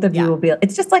that's where both of you will be.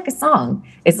 It's just like a song.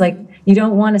 It's like you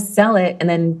don't want to sell it and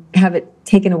then have it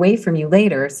taken away from you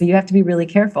later. So you have to be really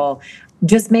careful.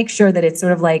 Just make sure that it's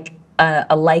sort of like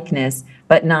a likeness,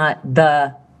 but not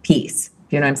the piece.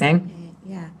 You know what I'm saying?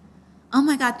 Yeah. Oh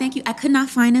my God, thank you. I could not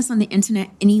find this on the internet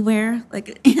anywhere, like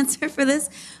an answer for this,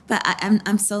 but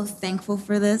I'm so thankful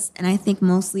for this. And I think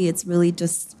mostly it's really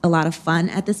just a lot of fun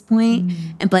at this point.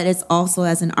 But it's also,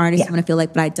 as an artist, you want to feel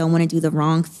like, but I don't want to do the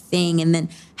wrong thing. And then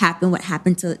what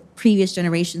happened to previous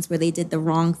generations where they did the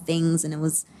wrong things and it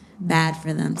was bad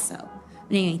for them. So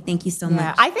anyway, thank you so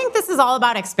much. I think this is all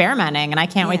about experimenting, and I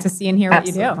can't wait to see and hear what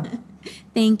you do.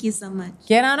 Thank you so much.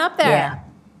 Get on up there. Yeah.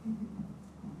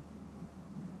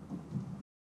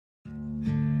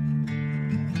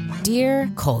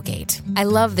 Dear Colgate, I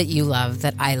love that you love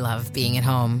that I love being at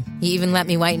home. You even let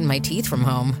me whiten my teeth from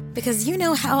home. Because you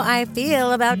know how I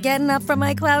feel about getting up from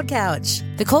my cloud couch.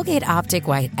 The Colgate Optic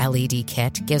White LED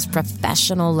Kit gives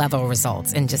professional-level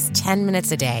results in just 10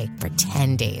 minutes a day for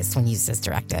 10 days when used as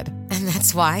directed. And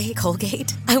that's why,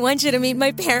 Colgate, I want you to meet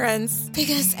my parents.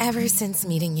 Because ever since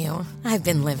meeting you, I've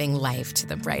been living life to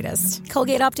the brightest.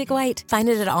 Colgate Optic White. Find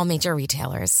it at all major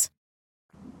retailers.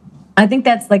 I think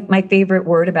that's like my favorite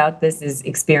word about this is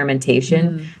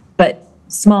experimentation, but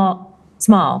small,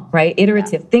 right?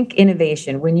 Iterative. Think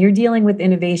innovation. When you're dealing with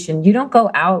innovation, you don't go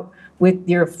out with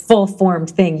your full formed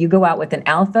thing. You go out with an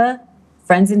alpha,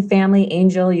 friends and family,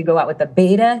 angel. You go out with a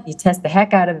beta, you test the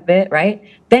heck out of it, right?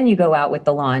 Then you go out with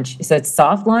the launch. So it's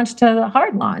soft launch to the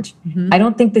hard launch. I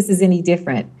don't think this is any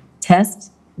different.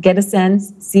 Test, get a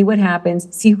sense, see what happens,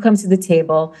 see who comes to the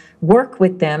table, work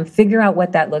with them, figure out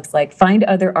what that looks like, find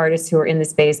other artists who are in the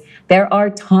space. There are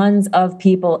tons of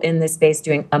people in this space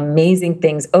doing amazing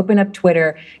things. Open up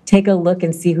Twitter, take a look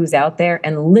and see who's out there,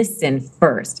 and listen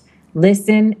first.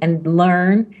 Listen and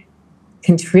learn,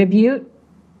 contribute,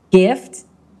 gift,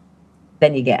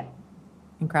 then you get.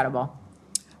 Incredible.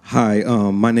 Hi,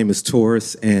 my name is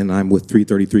Taurus, and I'm with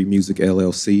 333 Music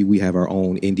LLC. We have our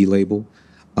own indie label.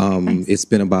 Nice. It's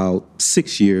been about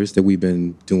 6 years that we've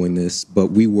been doing this, but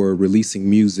we were releasing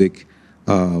music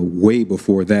way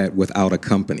before that without a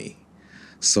company.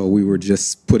 So we were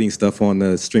just putting stuff on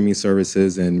the streaming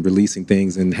services and releasing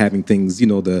things and having things,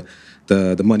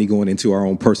 the money going into our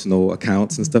own personal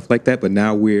accounts and stuff like that. But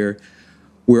now we're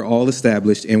all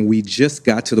established, and we just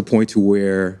got to the point to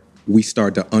where we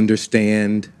start to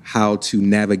understand how to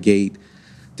navigate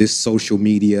this social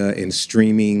media and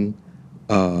streaming,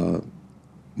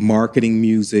 marketing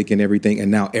music and everything. And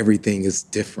now everything is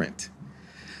different.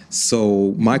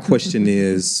 So my question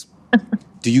is,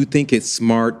 do you think it's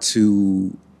smart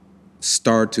to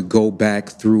start to go back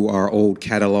through our old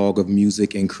catalog of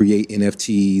music and create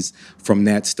NFTs from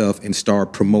that stuff and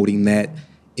start promoting that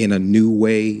in a new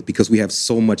way? Because we have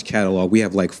so much catalog. We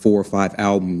have like 4 or 5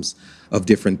 albums of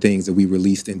different things that we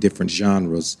released in different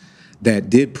genres that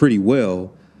did pretty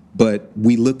well. But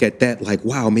we look at that like,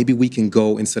 wow, maybe we can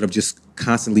go, instead of just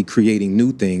constantly creating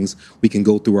new things, we can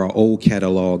go through our old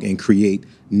catalog and create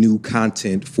new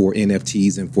content for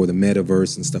NFTs and for the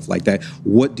metaverse and stuff like that.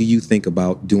 What do you think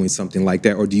about doing something like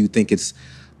that? Or do you think it's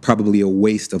probably a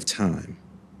waste of time?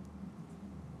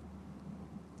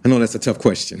 I know that's a tough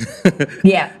question.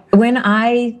 Yeah. When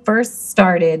I first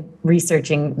started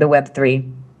researching the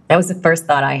Web3, that was the first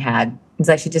thought I had. Is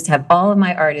I should just have all of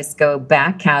my artists go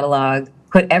back catalog,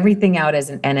 put everything out as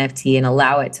an NFT and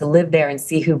allow it to live there and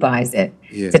see who buys it.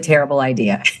 Yeah. It's a terrible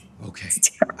idea. Okay.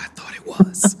 I thought it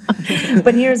was.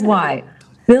 But here's why.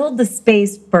 Build the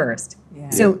space first. Yeah.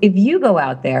 So if you go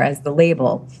out there as the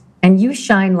label and you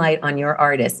shine light on your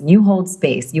artists, and you hold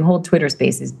space, you hold Twitter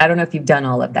spaces. I don't know if you've done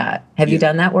all of that. Have you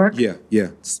done that work? Yeah.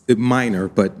 It's minor,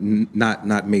 but not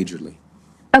majorly.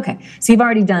 Okay, so you've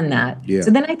already done that. Yeah.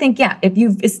 So then I think, if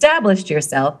you've established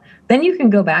yourself, then you can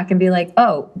go back and be like,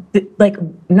 like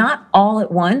not all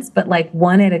at once, but like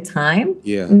one at a time.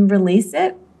 Yeah. And release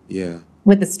it. Yeah.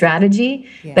 With a strategy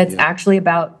that's actually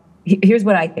about, here's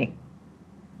what I think.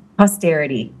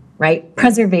 Posterity, right?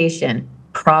 Preservation,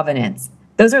 provenance.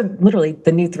 Those are literally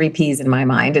the new 3 Ps in my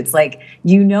mind. It's like,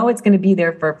 it's going to be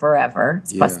there for forever.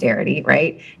 It's posterity,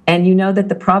 right? And that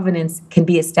the provenance can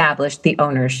be established, the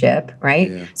ownership,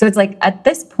 right? Yeah. So it's like, at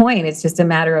this point, it's just a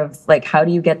matter of like, how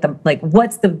do you get them? Like,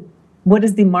 what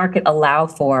does the market allow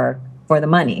for the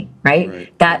money,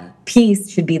 right? That piece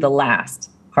should be the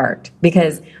last part,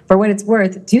 because for what it's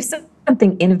worth, do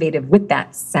something innovative with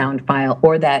that sound file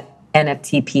or that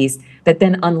NFT piece that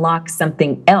then unlocks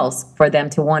something else for them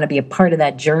to want to be a part of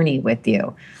that journey with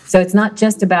you. So it's not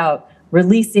just about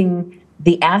releasing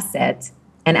the asset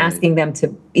and asking them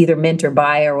to either mint or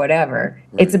buy or whatever.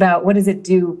 It's about, what does it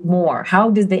do more? How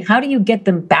do you get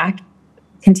them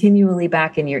continually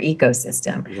back in your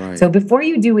ecosystem? So before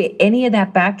you do any of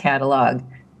that back catalog,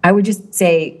 I would just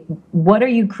say, what are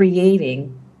you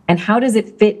creating and how does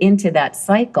it fit into that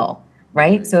cycle,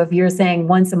 right? So if you're saying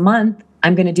once a month,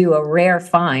 I'm going to do a rare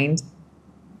find,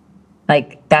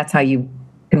 like that's how you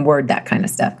can word that kind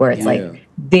of stuff, where it's like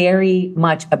very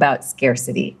much about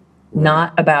scarcity,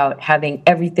 not about having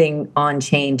everything on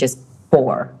chain just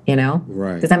for,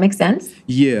 Does that make sense?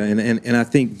 Yeah, and I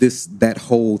think that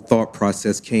whole thought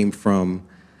process came from,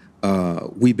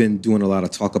 we've been doing a lot of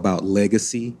talk about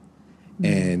legacy,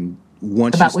 and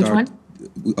once about you start,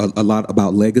 which one? A lot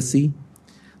about legacy.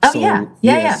 Oh,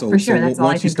 yeah, for sure. That's all I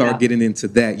once you start getting into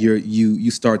that, you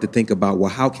start to think about,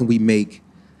 well, how can we make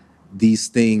these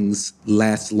things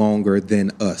last longer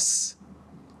than us?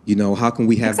 How can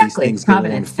we have these things go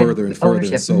on further and further?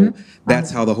 And so that's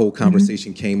how the whole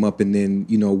conversation came up. And then,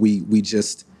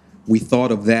 we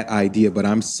thought of that idea, but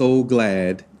I'm so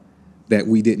glad that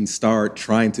we didn't start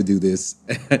trying to do this.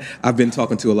 I've been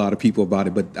talking to a lot of people about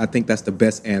it, but I think that's the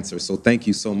best answer. So thank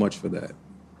you so much for that.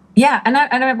 Yeah,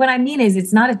 and what I mean is,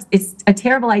 it's a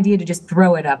terrible idea to just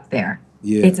throw it up there.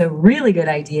 Yeah. It's a really good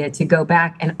idea to go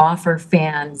back and offer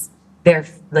fans their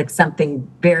like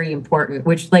something very important,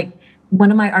 which like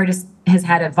one of my artists has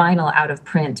had a vinyl out of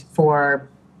print for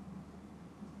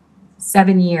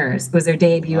 7 years. It was their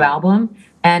debut album.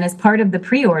 And as part of the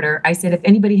pre-order, I said, if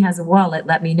anybody has a wallet,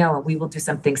 let me know and we will do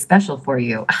something special for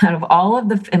you. Out of all of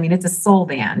it's a soul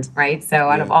band, right? So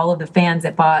out of all of the fans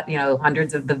that bought,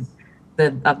 hundreds of the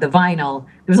vinyl,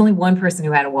 there was only one person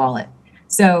who had a wallet.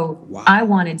 So I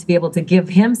wanted to be able to give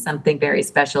him something very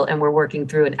special, and we're working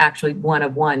through an actually one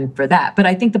of one for that. But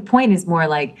I think the point is more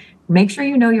like, make sure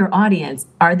you know your audience.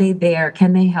 Are they there?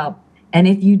 Can they help? And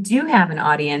if you do have an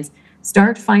audience,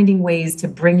 start finding ways to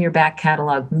bring your back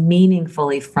catalog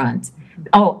meaningfully front.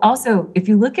 Oh, also, if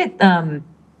you look at,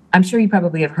 I'm sure you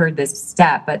probably have heard this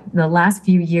stat, but in the last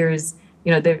few years,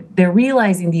 they're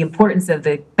realizing the importance of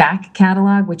the back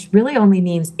catalog, which really only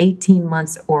means 18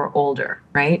 months or older,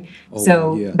 right?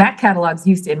 Back catalogs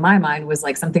used to, in my mind, was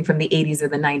like something from the 80s or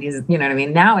the 90s, you know what I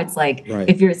mean? Now it's like,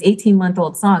 if you're an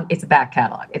 18-month-old song, it's a back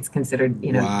catalog. It's considered,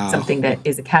 something that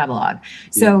is a catalog.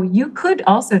 So you could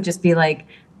also just be like,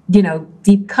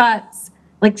 deep cuts,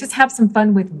 like just have some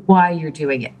fun with why you're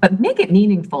doing it, but make it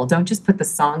meaningful. Don't just put the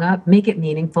song up, make it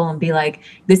meaningful and be like,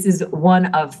 this is one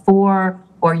of 4,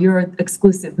 or your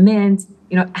exclusive mint,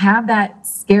 have that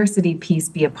scarcity piece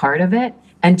be a part of it,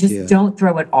 and just don't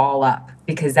throw it all up,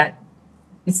 because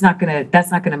that's not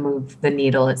gonna move the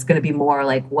needle. It's gonna be more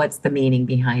like, what's the meaning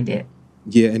behind it?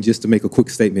 Yeah, and just to make a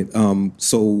quick statement,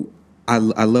 so I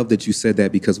love that you said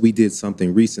that, because we did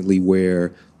something recently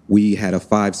where we had a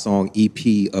 5-song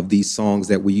EP of these songs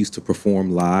that we used to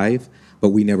perform live, but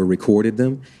we never recorded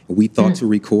them. And we thought to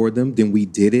record them, then we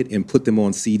did it and put them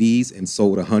on CDs and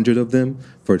sold 100 of them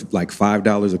for like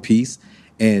 $5 a piece.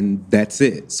 And that's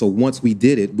it. So once we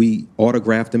did it, we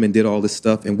autographed them and did all this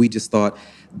stuff. And we just thought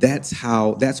that's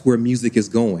where music is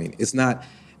going. It's not,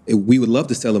 we would love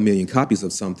to sell 1 million copies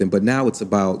of something, but now it's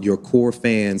about your core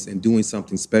fans and doing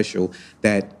something special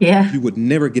that you would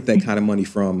never get that kind of money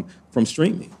from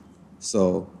streaming.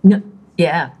 So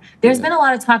there's been a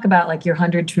lot of talk about like your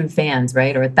 100 true fans,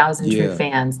 right? Or 1,000 true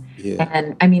fans.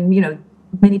 And I mean,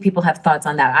 many people have thoughts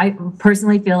on that. I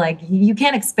personally feel like you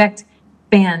can't expect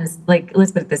fans, like,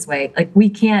 let's put it this way, like we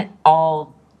can't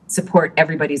all support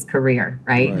everybody's career,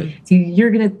 right? So you're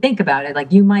going to think about it.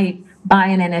 Like you might buy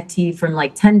an NFT from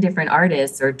like 10 different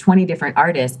artists or 20 different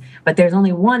artists, but there's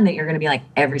only one that you're going to be like,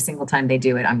 every single time they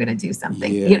do it, I'm going to do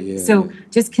something. So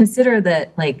just consider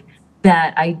that, like,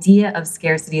 that idea of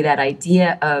scarcity, that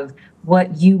idea of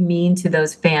what you mean to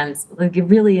those fans, like it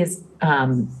really is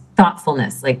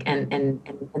thoughtfulness, like, and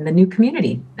the new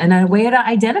community, and a way to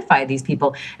identify these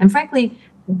people. And frankly,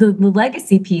 the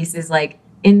legacy piece is like,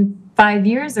 in 5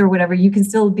 years or whatever, you can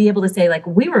still be able to say, like,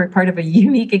 we were part of a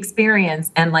unique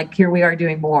experience, and like, here we are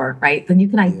doing more, right? Then you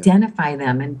can identify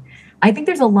them. And I think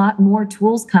there's a lot more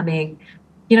tools coming.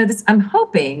 I'm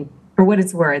hoping, for what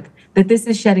it's worth, that this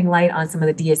is shedding light on some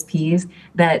of the DSPs,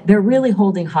 that they're really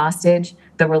holding hostage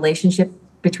the relationship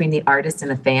between the artist and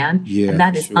the fan. And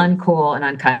that is uncool and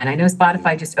unkind. I know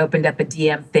Spotify just opened up a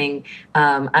DM thing.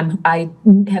 I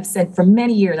have said for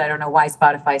many years, I don't know why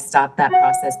Spotify stopped that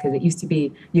process, because it used to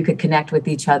be you could connect with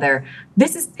each other.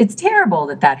 It's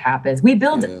terrible that happens. We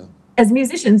build, as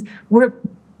musicians, we're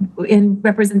in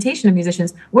representation of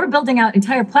musicians, we're building out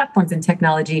entire platforms and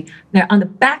technology. They're on the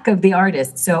back of the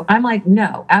artist. So I'm like,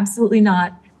 no, absolutely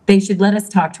not. They should let us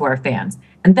talk to our fans.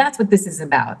 And that's what this is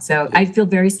about. So I feel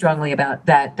very strongly about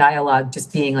that dialogue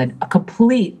just being like a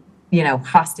complete,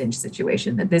 hostage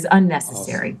situation that is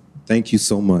unnecessary. Awesome. Thank you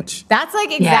so much. That's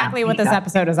like exactly what this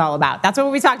episode is all about. That's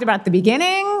what we talked about at the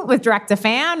beginning with direct to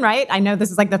fan, right? I know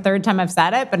this is like the 3rd time I've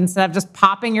said it, but instead of just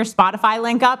popping your Spotify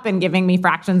link up and giving me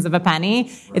fractions of a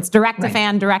penny, it's direct to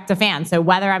fan, direct to fan. So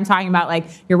whether I'm talking about like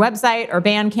your website or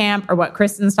Bandcamp or what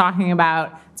Kristin's talking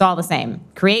about, it's all the same.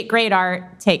 Create great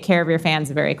art, take care of your fans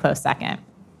a very close second.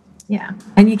 Yeah.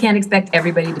 And you can't expect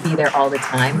everybody to be there all the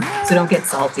time. So don't get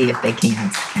salty if they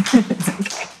can't. It's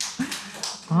okay.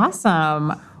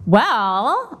 Awesome.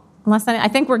 Well, I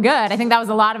think we're good. I think that was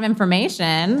a lot of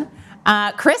information.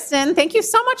 Kristin, thank you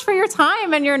so much for your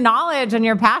time and your knowledge and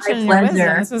your passion and your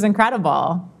wisdom. This was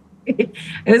incredible. It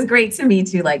was great to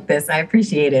meet you like this. I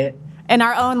appreciate it. In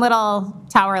our own little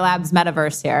Tower Labs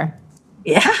metaverse here.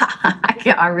 Yeah,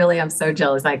 I'm so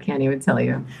jealous. I can't even tell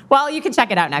you. Well, you can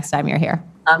check it out next time you're here.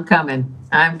 I'm coming.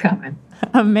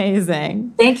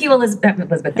 Amazing. Thank you,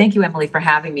 Elizabeth. Thank you, Emily, for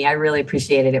having me. I really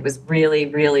appreciate it. It was really,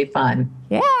 really fun.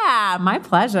 Yeah, my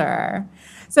pleasure.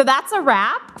 So that's a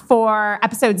wrap for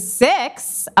episode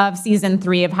 6 of season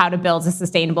 3 of How to Build a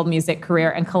Sustainable Music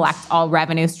Career and Collect All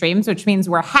Revenue Streams, which means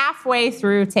we're halfway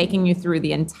through taking you through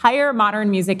the entire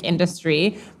modern music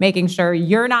industry, making sure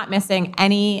you're not missing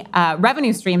any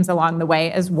revenue streams along the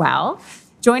way as well.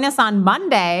 Join us on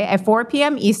Monday at 4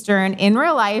 p.m. Eastern in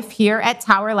real life here at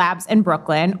Tower Labs in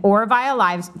Brooklyn, or via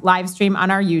live stream on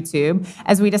our YouTube,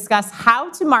 as we discuss how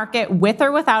to market with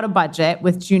or without a budget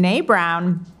with Junae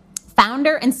Brown,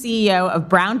 founder and CEO of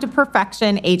Brown to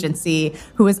Perfection Agency,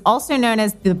 who is also known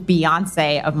as the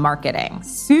Beyonce of marketing.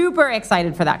 Super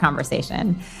excited for that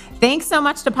conversation. Thanks so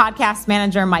much to podcast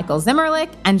manager Michael Zimmerlich,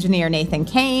 engineer Nathan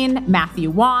Kane, Matthew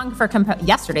Wong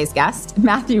yesterday's guest,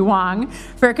 Matthew Wong,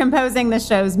 for composing the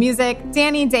show's music,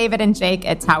 Danny, David, and Jake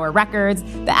at Tower Records,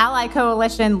 the Ally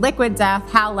Coalition, Liquid Death,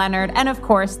 Hal Leonard, and of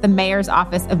course, the Mayor's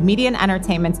Office of Media and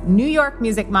Entertainment's New York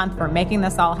Music Month for making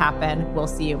this all happen. We'll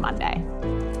see you Monday.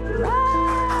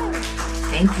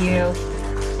 Thank you.